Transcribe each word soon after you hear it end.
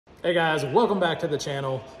Hey guys, welcome back to the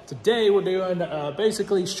channel. Today we're doing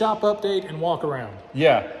basically shop update and walk around.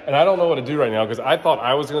 Yeah, and I don't know what to do right now because I thought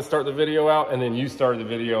I was going to start the video out and then you started the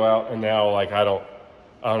video out and now like I don't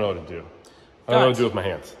know what to do. I don't know what to do with my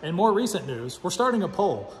hands. In more recent news, we're starting a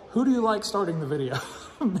poll. Who do you like starting the video?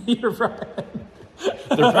 Me or Brian?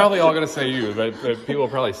 They're probably all going to say you, but people are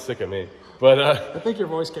probably sick of me. But I think your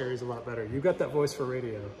voice carries a lot better. You got that voice for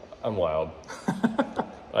radio. I'm loud.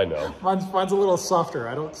 I know. Mine's a little softer.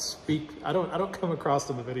 I don't speak. I don't come across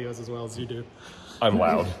in the videos as well as you do. I'm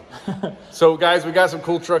loud. So guys, we got some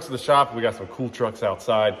cool trucks in the shop. We got some cool trucks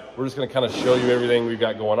outside. We're just going to kind of show you everything we've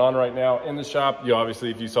got going on right now in the shop. You obviously,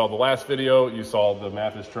 if you saw the last video, you saw the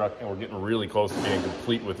Mathis truck, and we're getting really close to being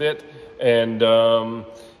complete with it. And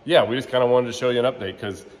yeah, we just kind of wanted to show you an update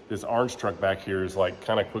because this orange truck back here is like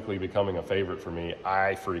kind of quickly becoming a favorite for me.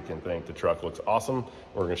 I freaking think the truck looks awesome.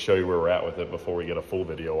 We're going to show you where we're at with it before we get a full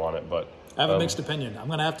video on it. But I have a mixed opinion. I'm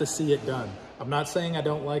going to have to see it done. I'm not saying I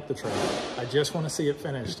don't like the truck. I just want to see it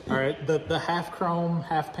finished. All right, the half chrome,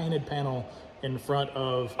 half painted panel in front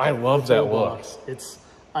of I love that look. It's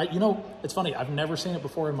you know, it's funny. I've never seen it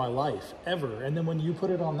before in my life, ever. And then when you put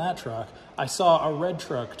it on that truck, I saw a red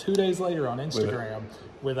truck 2 days later on Instagram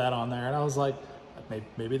with that on there, and I was like,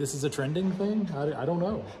 maybe this is a trending thing. I don't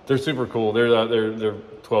know. They're super cool. They're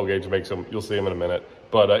 12 gauge makes them. You'll see them in a minute.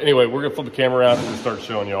 But anyway, we're gonna flip the camera around and start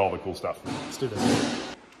showing you all the cool stuff. Let's do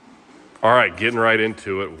this. All right, getting right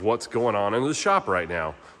into it. What's going on in the shop right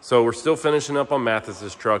now? So we're still finishing up on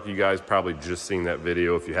Mathis's truck. You guys probably just seen that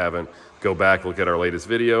video. If you haven't, go back, look at our latest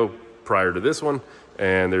video prior to this one.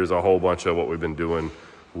 And there's a whole bunch of what we've been doing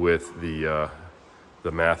with the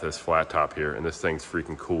Mathis flat top here. And this thing's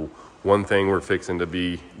freaking cool. One thing we're fixing to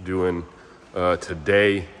be doing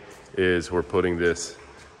today is we're putting this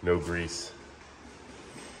no grease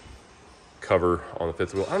cover on the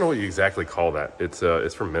fifth wheel. I don't know what you exactly call that. It's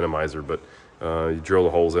from Minimizer, but you drill the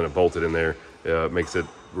holes in it, bolt it in there. It makes it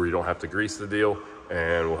where you don't have to grease the deal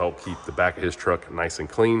and will help keep the back of his truck nice and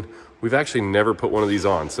clean. We've actually never put one of these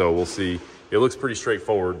on, so we'll see. It looks pretty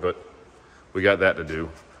straightforward, but we got that to do.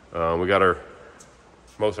 We got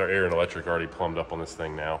most of our air and electric already plumbed up on this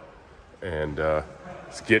thing now, and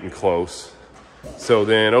it's getting close. So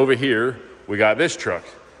then over here, we got this truck.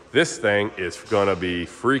 This thing is gonna be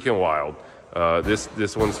freaking wild.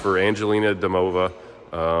 This one's for Angelina Domova.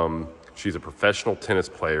 She's a professional tennis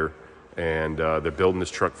player, and they're building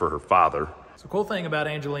this truck for her father. So cool thing about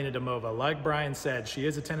Angelina Domova, like Brian said, she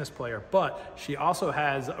is a tennis player, but she also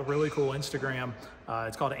has a really cool Instagram.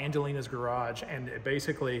 It's called Angelina's Garage, and it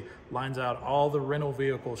basically lines out all the rental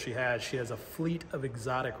vehicles she has. She has a fleet of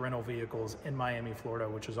exotic rental vehicles in Miami, Florida,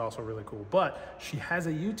 which is also really cool. But she has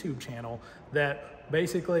a YouTube channel that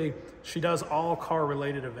basically she does all car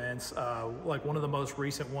related events. Like one of the most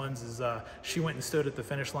recent ones is she went and stood at the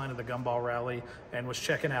finish line of the Gumball Rally and was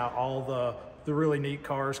checking out all the really neat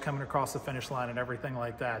cars coming across the finish line and everything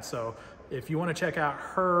like that. So if you want to check out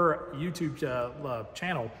her YouTube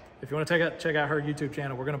channel,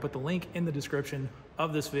 we're going to put the link in the description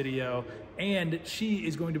of this video, and she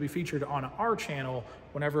is going to be featured on our channel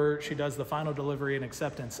whenever she does the final delivery and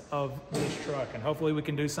acceptance of this truck. And hopefully we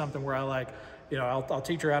can do something where I'll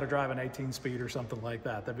teach her how to drive an 18-speed or something like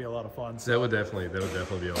that. That'd be a lot of fun. So. That would definitely be a lot of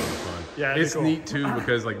fun. Yeah, it's cool. Neat too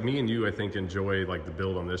because like me and you, I think enjoy like the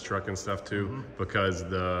build on this truck and stuff too, because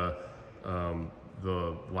the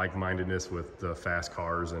like-mindedness with the fast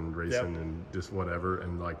cars and racing and just whatever,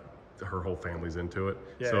 and like her whole family's into it.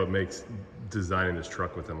 Yeah. So it makes designing this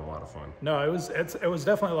truck with them a lot of fun. No, it was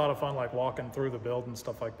definitely a lot of fun, like walking through the build and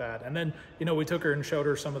stuff like that. And then, you know, we took her and showed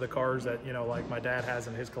her some of the cars that, you know, like my dad has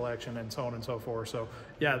in his collection and so on and so forth. So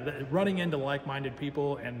yeah, running into like-minded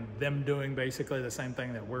people and them doing basically the same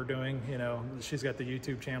thing that we're doing, you know, she's got the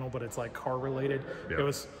YouTube channel, but it's like car related.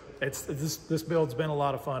 Yep. This build's been a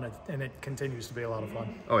lot of fun, and it continues to be a lot of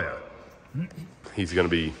fun. Oh yeah. He's going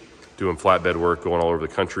to be doing flatbed work going all over the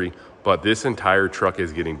country, but this entire truck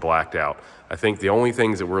is getting blacked out. I think the only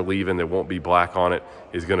things that we're leaving that won't be black on it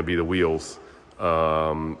is going to be the wheels.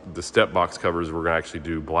 The step box covers we're going to actually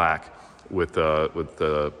do black with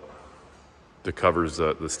the covers,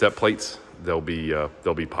 the step plates. They'll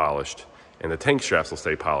be polished, and the tank straps will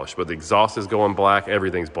stay polished. But the exhaust is going black.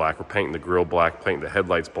 Everything's black. We're painting the grill black, painting the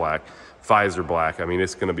headlights black, visor black. I mean,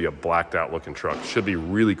 it's going to be a blacked out looking truck. Should be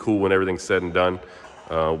really cool when everything's said and done.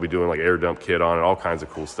 We'll be doing like air dump kit on it, all kinds of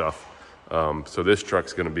cool stuff. So this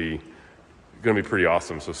truck's gonna be pretty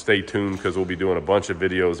awesome. So stay tuned because we'll be doing a bunch of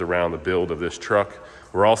videos around the build of this truck.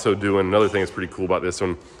 We're also doing another thing that's pretty cool about this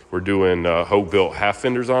one. We're doing Hogue built half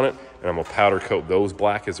fenders on it, and I'm gonna powder coat those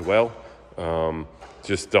black as well.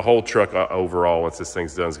 Just the whole truck overall, once this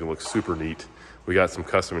thing's done, is gonna look super neat. We got some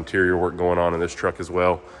custom interior work going on in this truck as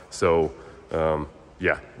well. So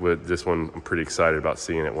yeah, with this one, I'm pretty excited about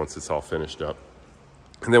seeing it once it's all finished up.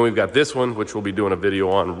 And then we've got this one, which we'll be doing a video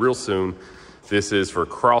on real soon. This is for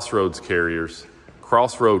Crossroad Carriers.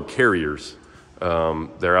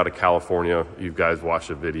 They're out of California. You guys watch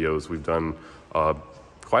the videos. We've done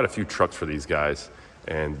quite a few trucks for these guys.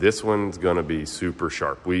 And this one's gonna be super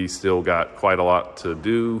sharp. We still got quite a lot to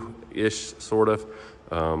do-ish, sort of.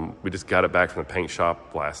 We just got it back from the paint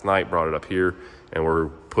shop last night, brought it up here, and we're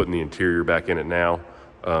putting the interior back in it now.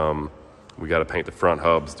 We got to paint the front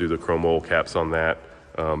hubs, do the chrome oil caps on that.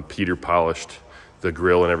 Peter polished the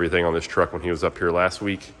grill and everything on this truck when he was up here last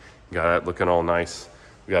week. Got that looking all nice.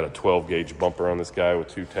 We got a 12 gauge bumper on this guy with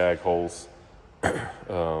 2 tag holes.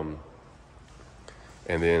 And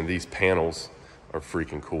then these panels are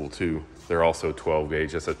freaking cool too. They're also 12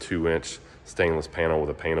 gauge. That's a 2-inch stainless panel with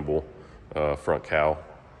a paintable front cowl.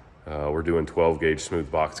 We're doing 12 gauge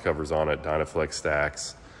smooth box covers on it, Dynaflex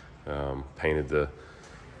stacks. Painted the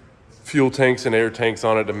fuel tanks and air tanks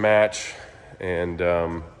on it to match. And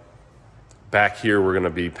back here, we're gonna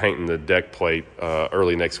be painting the deck plate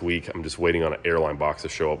early next week. I'm just waiting on an airline box to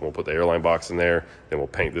show up. We'll put the airline box in there, then we'll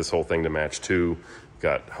paint this whole thing to match too.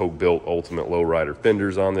 Got Hogue Built Ultimate Lowrider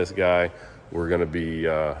fenders on this guy. We're gonna be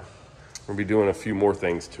doing a few more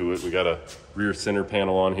things to it. We got a rear center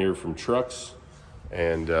panel on here from Trucks.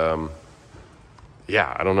 And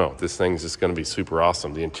yeah, I don't know. This thing's just gonna be super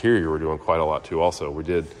awesome. The interior, we're doing quite a lot too also. We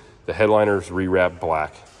did the headliners rewrapped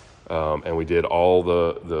black, and we did all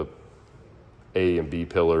the A and B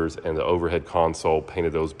pillars and the overhead console,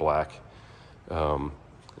 painted those black. And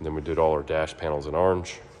then we did all our dash panels in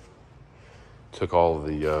orange. Took all of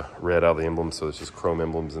the red out of the emblems, so it's just chrome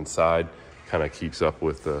emblems inside. Kind of keeps up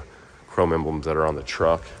with the chrome emblems that are on the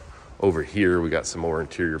truck. Over here, we got some more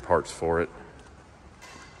interior parts for it.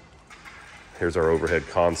 Here's our overhead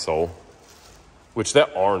console, which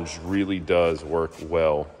that orange really does work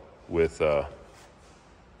well with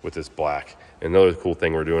this black. And another cool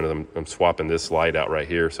thing we're doing is I'm swapping this light out right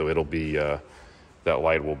here, so it'll be that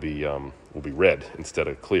light will be red instead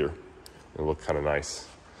of clear. It'll look kind of nice.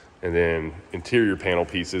 And then interior panel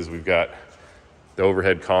pieces, we've got the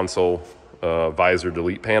overhead console visor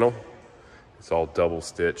delete panel. It's all double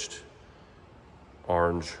stitched,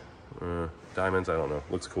 orange diamonds. I don't know,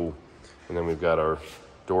 looks cool. And then we've got our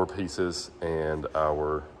door pieces and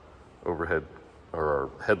our overhead,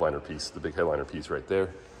 or our headliner piece, the big headliner piece right there.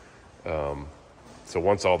 So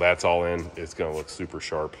once all that's all in, it's gonna look super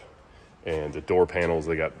sharp. And the door panels,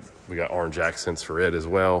 we got orange accents for it as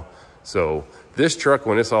well. So this truck,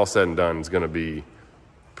 when it's all said and done, is gonna be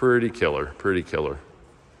pretty killer.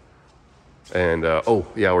 And oh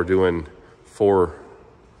yeah, we're doing four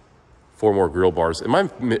more grill bars. Am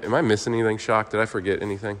I missing anything, Shock? Did I forget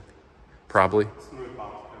anything? Probably.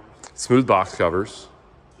 Smooth box covers.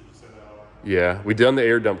 Yeah, we done the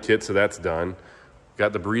air dump kit, so that's done.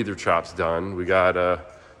 Got the breather chops done. We got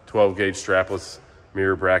 12 gauge strapless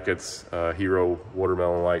mirror brackets, Hero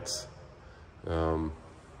watermelon lights. I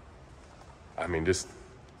mean, just,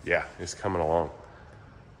 yeah, it's coming along.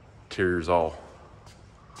 Interior's all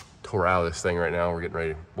tore out of this thing right now. We're getting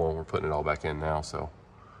ready, well, we're putting it all back in now, so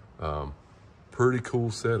pretty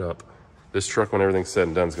cool setup. This truck, when everything's said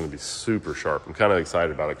and done, is gonna be super sharp. I'm kind of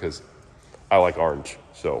excited about it because I like orange,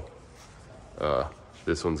 so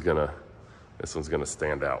this one's gonna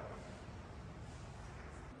stand out.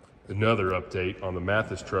 Another update on the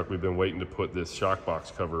Mathis truck, we've been waiting to put this shock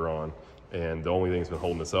box cover on, and the only thing that's been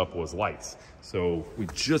holding us up was lights. So we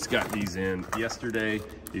just got these in yesterday.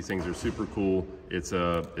 These things are super cool. It's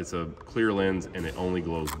a clear lens, and it only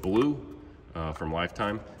glows blue from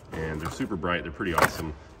Lifetime, and they're super bright. They're pretty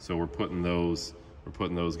awesome. So we're putting those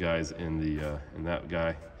guys in in that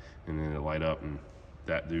guy, and then it'll light up, and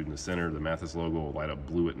that dude in the center, the Mathis logo, will light up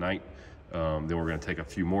blue at night. Then we're gonna take a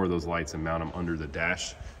few more of those lights and mount them under the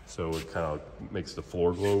dash, so it kind of makes the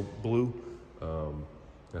floor glow blue.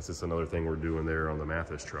 That's just another thing we're doing there on the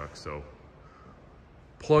Mathis truck. So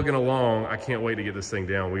plugging along, I can't wait to get this thing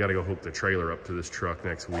down. We gotta go hook the trailer up to this truck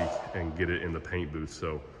next week and get it in the paint booth.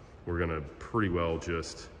 So we're gonna pretty well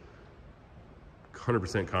just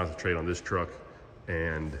 100% concentrate on this truck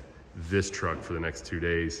and this truck for the next 2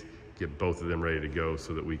 days, get both of them ready to go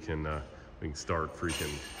so that we can start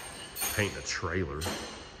freaking painting a trailer.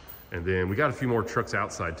 And then we got a few more trucks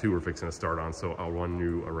outside too we're fixing to start on, so I'll run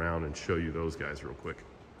you around and show you those guys real quick.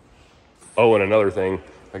 Oh, and another thing,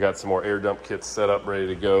 I got some more air dump kits set up, ready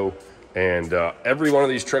to go. And every one of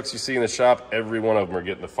these trucks you see in the shop, every one of them are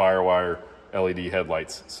getting the Firewire LED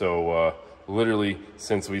headlights. So literally,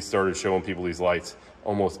 since we started showing people these lights,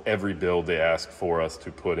 almost every build they ask for us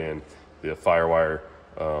to put in the Firewire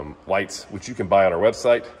lights, which you can buy on our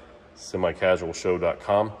website,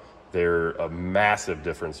 semicasualshow.com. They're a massive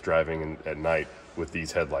difference driving at night with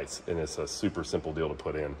these headlights, and it's a super simple deal to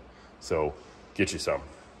put in. So get you some.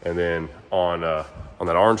 And then on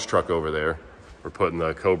that orange truck over there, we're putting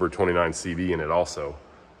the Cobra 29 CB in it also.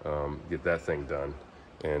 Get that thing done.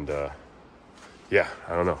 And yeah,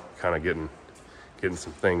 I don't know, kind of getting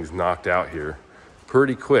some things knocked out here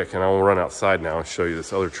pretty quick. And I will run outside now and show you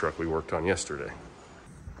this other truck we worked on yesterday.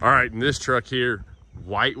 All right, and this truck here,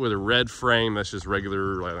 white with a red frame. That's just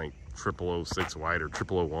regular, I think, 0006 white or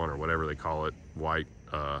 0001 or whatever they call it, white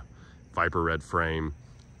Viper red frame,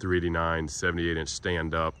 389, 78-inch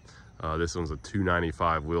stand-up. This one's a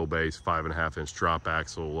 295 wheelbase, 5.5-inch drop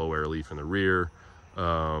axle, low air leaf in the rear.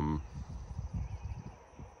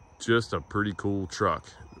 Just a pretty cool truck.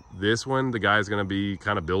 This one, the guy's gonna be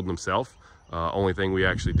kind of building himself. Only thing we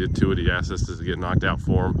actually did to it, he asked us to get knocked out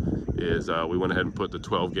for him, is we went ahead and put the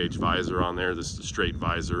 12-gauge visor on there. This is a straight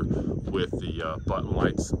visor with the button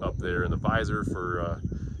lights up there in the visor for,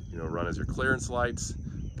 you know, run as your clearance lights.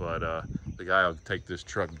 But the guy will take this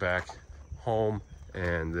truck back home,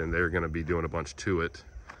 and then they're gonna be doing a bunch to it.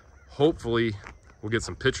 Hopefully, we'll get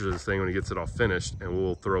some pictures of this thing when he gets it all finished, and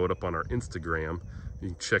we'll throw it up on our Instagram. You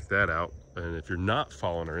can check that out. And if you're not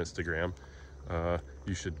following our Instagram,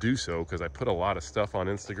 you should do so, because I put a lot of stuff on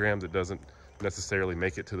Instagram that doesn't necessarily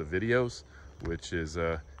make it to the videos, which is,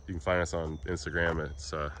 you can find us on Instagram. It's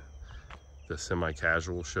the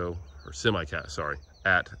Semi-Casual Show, or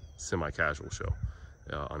at Semi-Casual Show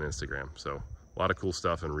on Instagram. So a lot of cool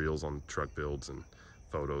stuff and reels on truck builds and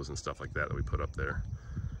photos and stuff like that we put up there.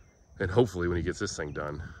 And hopefully when he gets this thing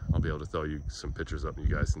done, I'll be able to throw you some pictures up and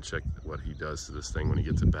you guys can check what he does to this thing when he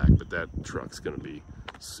gets it back. But that truck's gonna be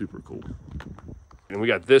super cool. And we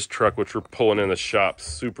got this truck, which we're pulling in the shop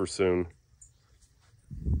super soon.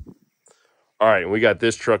 All right, and we got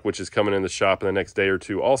this truck, which is coming in the shop in the next day or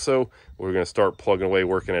two also. We're gonna start plugging away,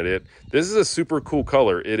 working at it. This is a super cool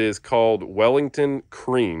color. It is called Wellington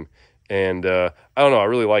Cream. And I don't know, I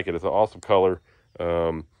really like it. It's an awesome color.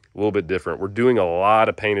 A little bit different. We're doing a lot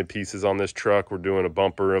of painted pieces on this truck. We're doing a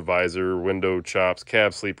bumper, a visor, window chops,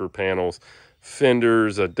 cab sleeper panels,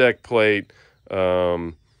 fenders, a deck plate,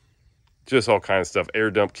 just all kinds of stuff.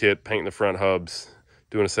 Air dump kit, painting the front hubs,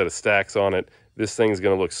 doing a set of stacks on it. This thing's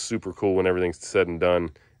gonna look super cool when everything's said and done.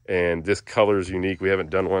 And this color is unique. We haven't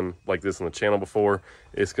done one like this on the channel before.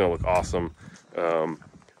 It's gonna look awesome.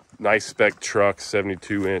 Nice spec truck,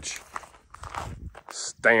 72-inch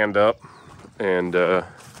stand up, and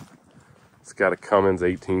it's got a Cummins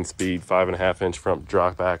 18-speed, 5.5-inch front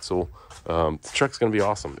drop axle. The truck's gonna be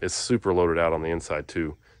awesome. It's super loaded out on the inside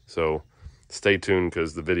too. So stay tuned,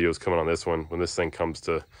 because the video is coming on this one. When this thing comes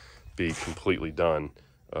to be completely done,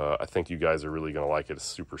 I think you guys are really gonna like it. It's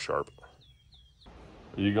super sharp.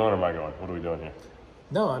 Are you going or am I going? What are we doing here?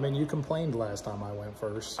 No, I mean, you complained last time I went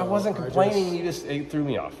first. So I wasn't complaining, it threw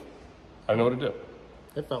me off. I know what to do.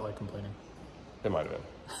 It felt like complaining. It might have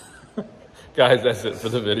been. Guys, that's it for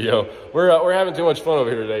the video. We're having too much fun over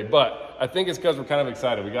here today, but I think it's because we're kind of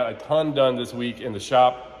excited. We got a ton done this week in the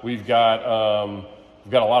shop. We've got a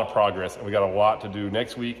lot of progress, and we got a lot to do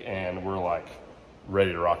next week, and we're like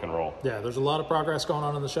ready to rock and roll. Yeah, there's a lot of progress going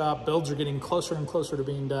on in the shop. Builds are getting closer and closer to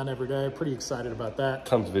being done every day. Pretty excited about that.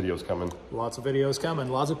 Tons of videos coming. Lots of videos coming.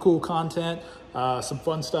 Lots of cool content. Some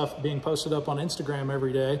fun stuff being posted up on Instagram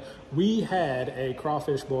every day. We had a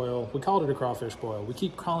crawfish boil. We called it a crawfish boil. We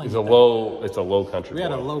keep calling it. It's a low country boil. We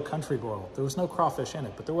had a low country boil. There was no crawfish in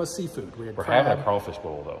it, but there was seafood. We're having a crawfish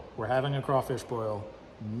boil though. We're having a crawfish boil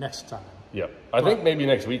next time. Yep. I think maybe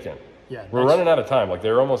next weekend. Yeah. We're running out of time. Like,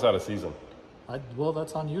 they're almost out of season. Well,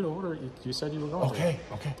 that's on you to order. You said you were going to. Okay.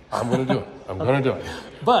 I'm going to do it. I'm going to do it.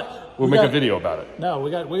 But we'll make a video about it. No, we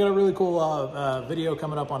got a really cool video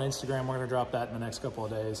coming up on Instagram. We're going to drop that in the next couple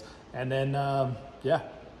of days. And then, yeah,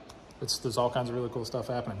 there's all kinds of really cool stuff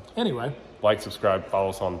happening. Anyway. Like, subscribe,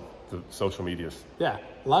 follow us on the social medias. Yeah.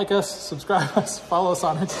 Like us, subscribe us, follow us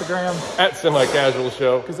on Instagram. At Semi-Casual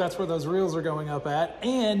Show. Because that's where those reels are going up at.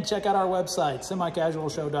 And check out our website,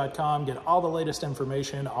 semicasualshow.com. Get all the latest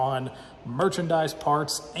information on merchandise,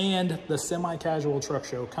 parts, and the Semi-Casual Truck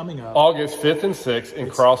Show coming up. August 5th and 6th in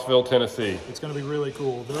Crossville, Tennessee. It's going to be really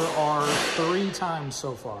cool. There are 3 times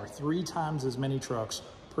so far, 3 times as many trucks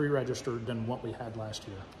pre-registered than what we had last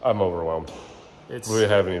year. I'm overwhelmed. We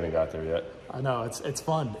haven't even got there yet. I know, it's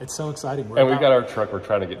fun. It's so exciting. And we got our truck we're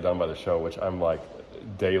trying to get done by the show, which I'm like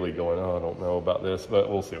daily going, oh, I don't know about this, but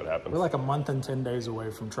we'll see what happens. We're like a month and 10 days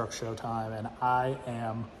away from truck show time, and I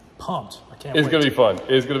am pumped. I can't wait. It's going to be fun.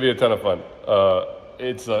 It's going to be a ton of fun.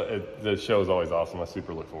 the show is always awesome. I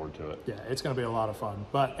super look forward to it. Yeah, it's going to be a lot of fun.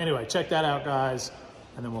 But anyway, check that out, guys,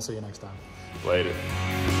 and then we'll see you next time. Later.